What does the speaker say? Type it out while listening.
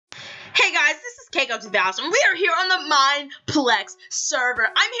Hey guys, this is Keiko2000. We are here on the Mineplex server.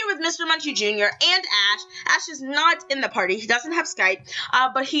 I'm here with Mr. Munchie Jr. and Ash. Ash is not in the party. He doesn't have Skype,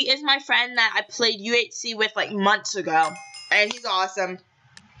 but he is my friend that I played UHC with like months ago, and he's awesome.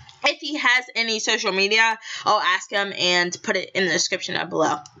 If he has any social media, I'll ask him and put it in the description down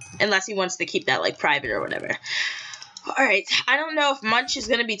below, unless he wants to keep that like private or whatever. Alright, I don't know if Munch is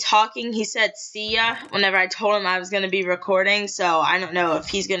going to be talking. He said see ya whenever I told him I was going to be recording, so I don't know if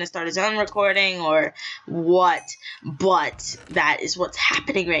he's going to start his own recording or what, but that is what's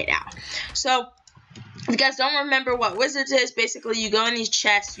happening right now. So, if you guys don't remember what Wizards is, basically you go in these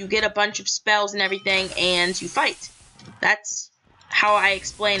chests, you get a bunch of spells and everything, and you fight. That's how I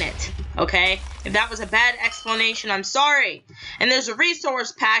explain it, okay? If that was a bad explanation, I'm sorry. And there's a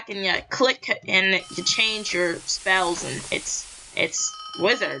resource pack, and you click and you change your spells, and it's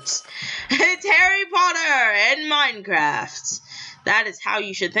Wizards. It's Harry Potter and Minecraft. That is how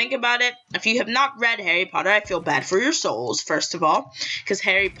you should think about it. If you have not read Harry Potter, I feel bad for your souls, first of all, because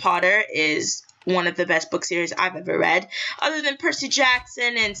Harry Potter is one of the best book series I've ever read, other than Percy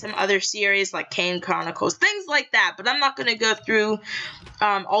Jackson and some other series like Kane Chronicles, things like that. But I'm not going to go through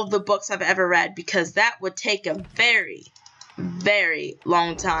all the books I've ever read, because that would take a very, very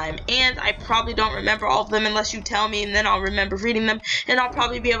long time, and I probably don't remember all of them unless you tell me, and then I'll remember reading them, and I'll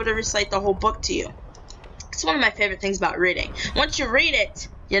probably be able to recite the whole book to you. It's one of my favorite things about reading. Once you read it,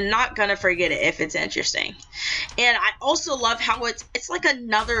 you're not gonna forget it if it's interesting. And I also love how it's like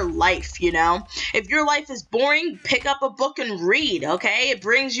another life, you know? If your life is boring, pick up a book and read, okay? It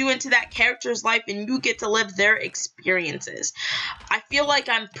brings you into that character's life and you get to live their experiences. I feel like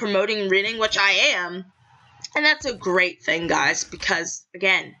I'm promoting reading, which I am, and that's a great thing, guys, because,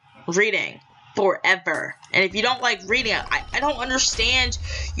 again, reading forever. And if you don't like reading, I don't understand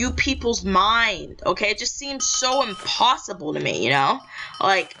you people's mind, okay? It just seems so impossible to me, you know?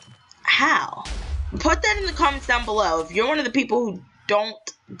 Like, how? Put that in the comments down below. If you're one of the people who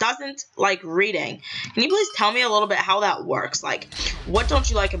doesn't like reading, can you please tell me a little bit how that works? Like, what don't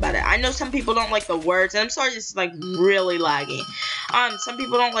you like about it? I know some people don't like the words, and I'm sorry this is like really laggy. Some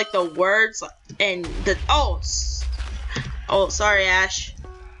people don't like the words and the oh sorry, Ash.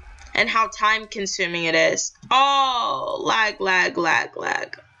 And how time consuming it is. Oh, lag. Oh,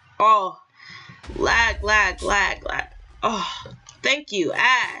 lag. Oh, thank you,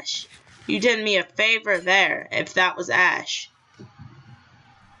 Ash. You did me a favor there, if that was Ash.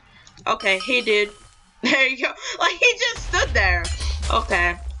 Okay, hey, dude. There you go. Like, he just stood there.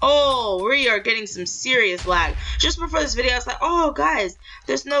 Okay. Oh, we are getting some serious lag. Just before this video, I was like, oh, guys,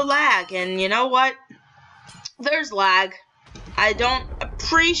 there's no lag. And you know what? There's lag. I don't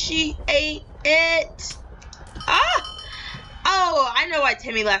appreciate it. Oh, I know why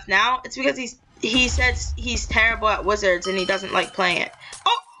Timmy left now. It's because he says he's terrible at Wizards and he doesn't like playing it.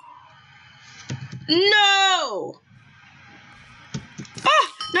 Oh! No! Oh!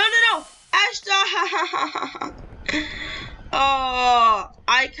 No! Ash! Oh,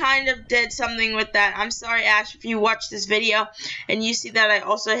 I kind of did something with that. I'm sorry, Ash, if you watch this video and you see that I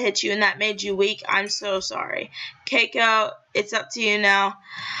also hit you and that made you weak. I'm so sorry. Keiko, it's up to you now.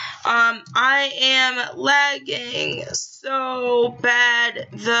 I am lagging so bad,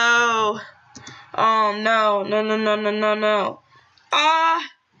 though. Oh, no.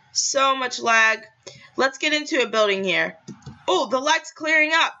 So much lag. Let's get into a building here. Oh, the lag's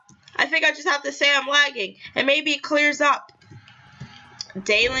clearing up. I think I just have to say I'm lagging, and maybe it clears up.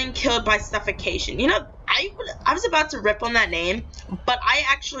 Dalen killed by suffocation. You know, I was about to rip on that name, but I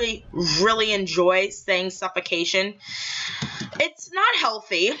actually really enjoy saying suffocation. It's not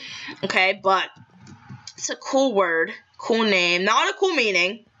healthy, okay, but it's a cool word, cool name, not a cool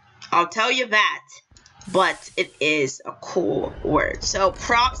meaning. I'll tell you that, but it is a cool word. So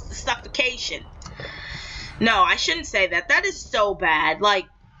props to suffocation. No, I shouldn't say that. That is so bad. Like,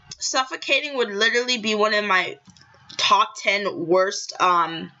 suffocating would literally be one of my top 10 worst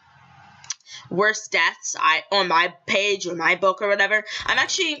deaths on my page or my book or whatever. I'm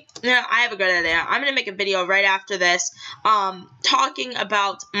actually, I have a good idea. I'm gonna make a video right after this, talking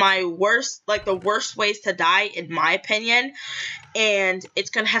about my worst, like the worst ways to die in my opinion, and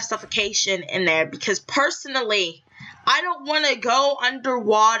it's gonna have suffocation in there because personally, I don't want to go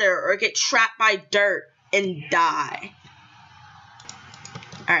underwater or get trapped by dirt and die.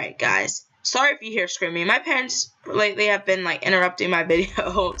 Alright, guys. Sorry if you hear screaming. My parents lately have been, like, interrupting my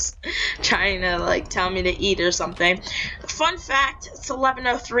videos, trying to, like, tell me to eat or something. Fun fact, it's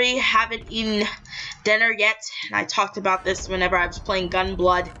 11:03, haven't eaten dinner yet, and I talked about this whenever I was playing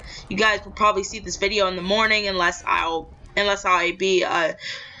Gunblood. You guys will probably see this video in the morning unless I be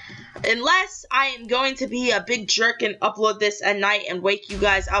Unless I am going to be a big jerk and upload this at night and wake you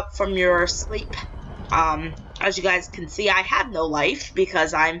guys up from your sleep. As you guys can see, I have no life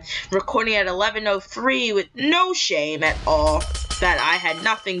because I'm recording at 11:03 with no shame at all that I had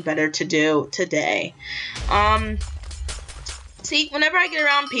nothing better to do today. See, whenever I get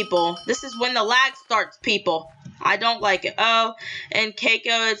around people, this is when the lag starts, people. I don't like it. Oh, and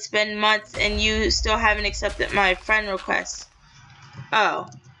Keiko, it's been months and you still haven't accepted my friend request. Oh.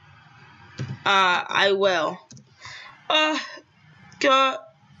 I will.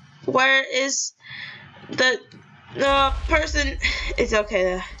 Where is the person? It's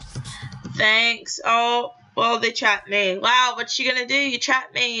okay. Thanks. Oh, well, they trapped me. Wow, what's she gonna do? You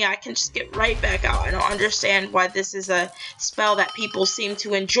trapped me. I can just get right back out. I don't understand why this is a spell that people seem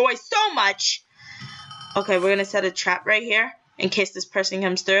to enjoy so much. Okay, we're gonna set a trap right here in case this person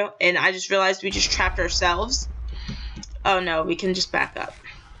comes through. And I just realized we just trapped ourselves. Oh no, we can just back up.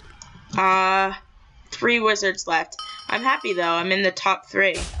 3 wizards left. I'm happy though. I'm in the top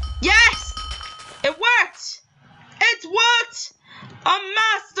 3. Yes! It worked! It worked! A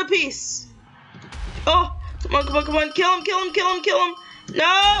masterpiece! Oh, come on, come on, come on. Kill him, kill him, kill him, kill him.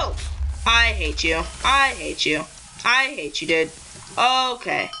 No! I hate you. I hate you. I hate you, dude.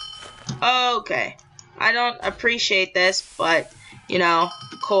 Okay. Okay. I don't appreciate this, but, you know,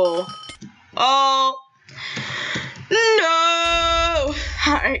 cool. Oh. No!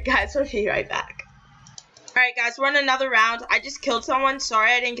 Alright, guys, we'll be right back. Alright, guys, we're in another round. I just killed someone.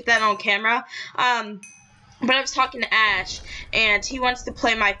 Sorry I didn't get that on camera. But I was talking to Ash, and he wants to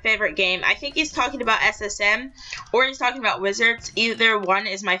play my favorite game. I think he's talking about SSM, or he's talking about Wizards. Either one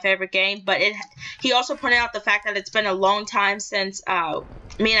is my favorite game, but he also pointed out the fact that it's been a long time since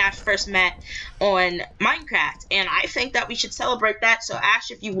me and Ash first met on Minecraft, and I think that we should celebrate that. So,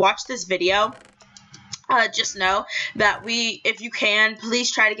 Ash, if you watch this video, just know that if you can,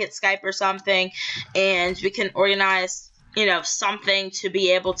 please try to get Skype or something, and we can organize, you know, something to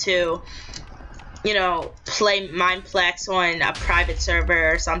be able to, you know, play Mineplex on a private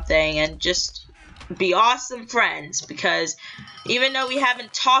server or something and just be awesome friends, because even though we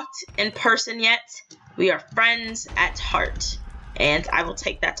haven't talked in person yet, we are friends at heart, and I will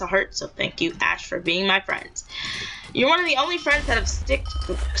take that to heart. So thank you, Ash, for being my friend. You're one of the only friends that have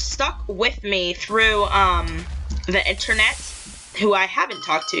stuck with me through the internet, who I haven't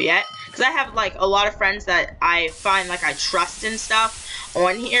talked to yet, because I have like a lot of friends that I find like I trust and stuff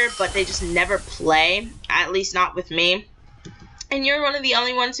on here, but they just never play, at least not with me. And you're one of the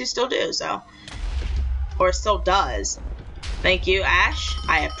only ones who still do, so, or still does. Thank you, Ash.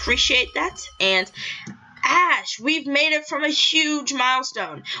 I appreciate that. And Ash, we've made it from a huge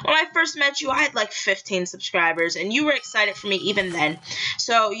milestone. When I first met you, I had like 15 subscribers, and you were excited for me even then.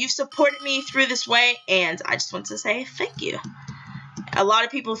 So you've supported me through this way, and I just want to say thank you. A lot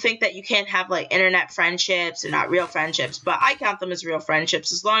of people think that you can't have like internet friendships and not real friendships, but I count them as real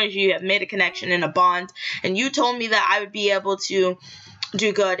friendships as long as you have made a connection and a bond, and you told me that I would be able to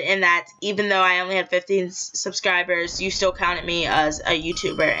do good in that. Even though I only had 15 subscribers, you still counted me as a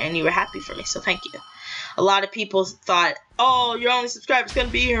YouTuber, and you were happy for me, so thank you. A lot of people thought, oh, your only subscriber's gonna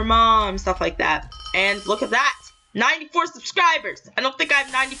be your mom, stuff like that. And look at that, 94 subscribers. I don't think I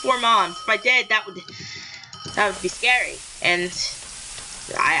have 94 moms. If I did, that would be scary. And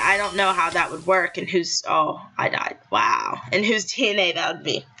I don't know how that would work, and oh, I died. Wow. And whose DNA that would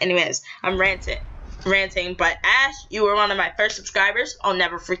be. Anyways, I'm ranting, but Ash, you were one of my first subscribers. I'll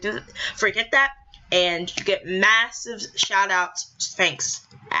never forget that. And you get massive shout outs. Thanks,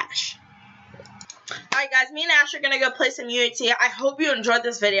 Ash. Alright guys, me and Ash are going to go play some UAT. I hope you enjoyed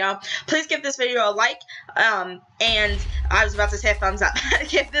this video. Please give this video a like, and I was about to say a thumbs up.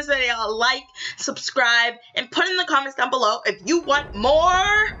 Give this video a like, subscribe, and put in the comments down below if you want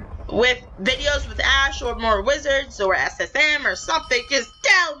more with videos with Ash, or more Wizards, or SSM, or something. Just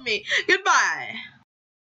tell me. Goodbye.